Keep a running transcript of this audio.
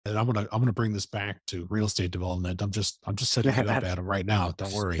and I'm gonna bring this back to real estate development. I'm just setting you up, Adam, right now.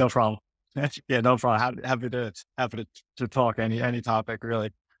 Don't worry. No problem. Yeah, no problem. Happy to talk any topic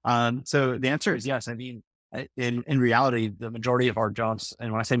really. So the answer is yes. I mean, in reality, the majority of our jobs,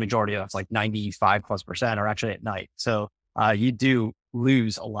 and when I say majority, it's like 95+% are actually at night. So you do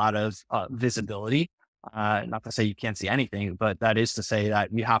lose a lot of visibility. Not to say you can't see anything, but that is to say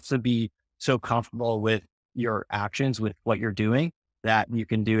that you have to be so comfortable with your actions, with what you're doing, that you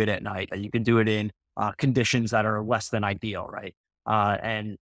can do it at night, that you can do it in conditions that are less than ideal, right?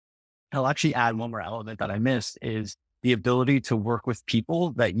 And I'll actually add one more element that I missed is the ability to work with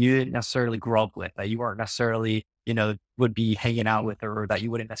people that you didn't necessarily grow up with, that you weren't necessarily, would be hanging out with, or that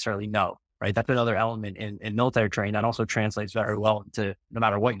you wouldn't necessarily know, right? That's another element in military training that also translates very well into no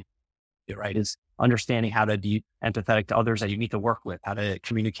matter what you do, right? Is understanding how to be empathetic to others that you need to work with, how to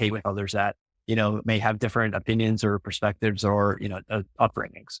communicate with others that, may have different opinions or perspectives or,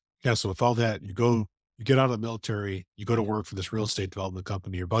 upbringings. Yeah. So with all that, you get out of the military, you go to work for this real estate development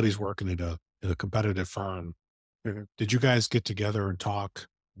company. Your buddy's working at a competitive firm. Mhm. Did you guys get together and talk?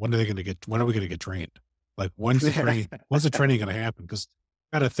 When are we gonna get trained? Like, when's the training gonna happen? Because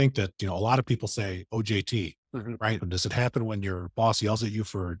I gotta think that, a lot of people say OJT, Mhm. right? And does it happen when your boss yells at you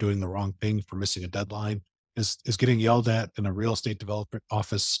for doing the wrong thing, for missing a deadline? Is getting yelled at in a real estate development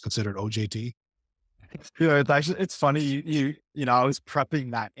office considered OJT? It's funny. I was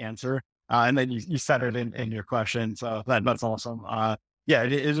prepping that answer, and then you said it in your question. So that's awesome. Yeah,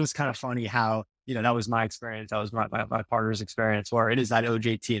 it was kind of funny how, that was my experience. That was my partner's experience where it is that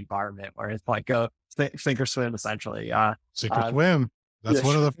OJT environment where it's like, sink or swim essentially. Sink or Uh, swim. yeah,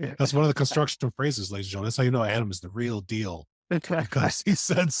 That's one of the construction phrases, ladies and gentlemen. That's how you know Adam is the real deal, because he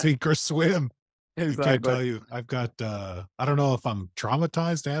said sink or swim. I can't exactly. tell you. I don't know if I'm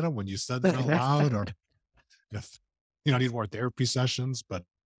traumatized, Adam, when you said that out loud, or if, I need more therapy sessions, but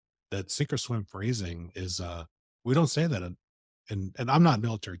that sink or swim phrasing is, we don't say that and I'm not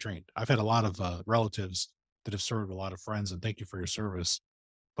military trained. I've had a lot of, relatives that have served, a lot of friends, and thank you for your service.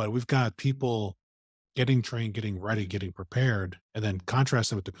 But we've got people getting trained, getting ready, getting prepared, and then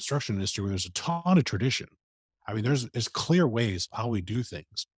contrast it with the construction industry where there's a ton of tradition. I mean, there's clear ways how we do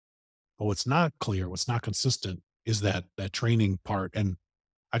things, but what's not clear, what's not consistent is that training part. And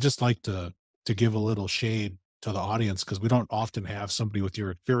I just like to give a little shade to the audience because we don't often have somebody with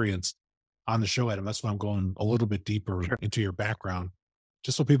your experience on the show, Adam. That's why I'm going a little bit deeper Sure. into your background,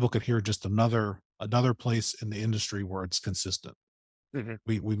 just so people could hear just another place in the industry where it's consistent. Mhm.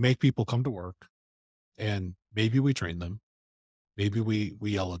 We make people come to work, and maybe we train them, maybe we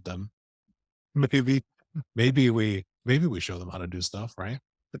yell at them, maybe maybe we show them how to do stuff, right?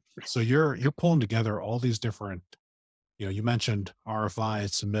 So you're pulling together all these different, you mentioned RFI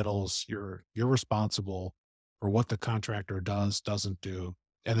submittals. You're responsible for what the contractor doesn't do.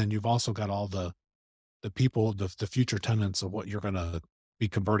 And then you've also got all the people, the future tenants of what you're gonna be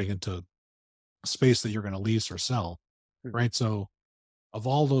converting into space that you're gonna lease or sell. Mhm. Right. So of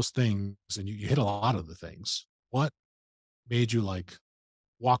all those things, and you hit a lot of the things, what made you like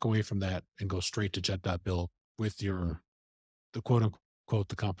walk away from that and go straight to Jet.Build with the quote unquote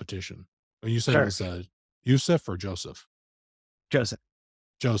the competition? When you said it Sure. was Yusuf or Joseph? Joseph.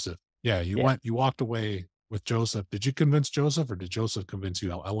 Joseph. Yeah, Yeah. you walked away with Joseph. Did you convince Joseph or did Joseph convince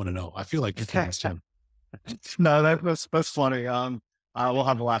you? I want to know. I feel like you convinced him. No, that's funny. We'll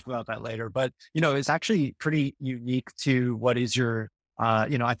have a laugh about that later. But it's actually pretty unique to what is your,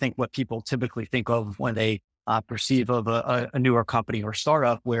 I think what people typically think of when they perceive of a newer company or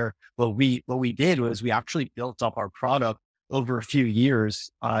startup. Where what we did was we actually built up our product over a few years,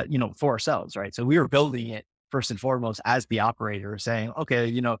 for ourselves, right? So we were building it first and foremost as the operator, saying, okay,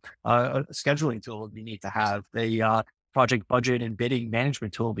 a scheduling tool would be neat to have. Project budget and bidding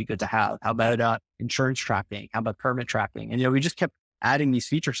management tool would be good to have. How about insurance tracking? How about permit tracking? And we just kept adding these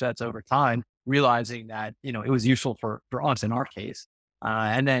feature sets over time, realizing that it was useful for us in our case.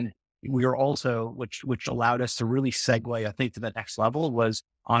 And then we were also, which allowed us to really segue, I think, to the next level was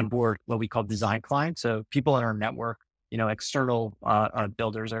onboard what we call design clients. So people in our network, external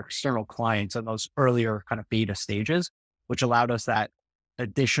builders or external clients in those earlier kind of beta stages, which allowed us that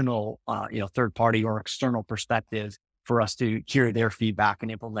additional, third party or external perspective for us to hear their feedback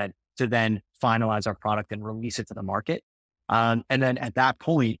and implement to then finalize our product and release it to the market. And then at that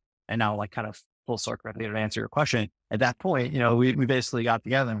point, and now like kind of full circle to answer your question, at that point, we basically got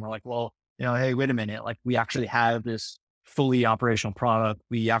together and we're like, well, hey, wait a minute, like we actually have this fully operational product.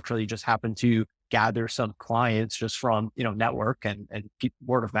 We actually just happen to gather some clients just from, network and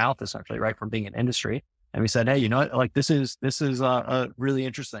word of mouth essentially, right? From being an industry. And we said, hey, you know what? Like this is really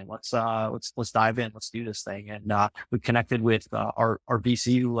interesting. Let's dive in. Let's do this thing. And we connected with our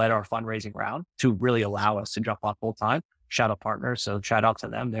VC who led our fundraising round to really allow us to jump on full time. Shout out partners. So shout out to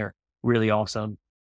them. They're really awesome.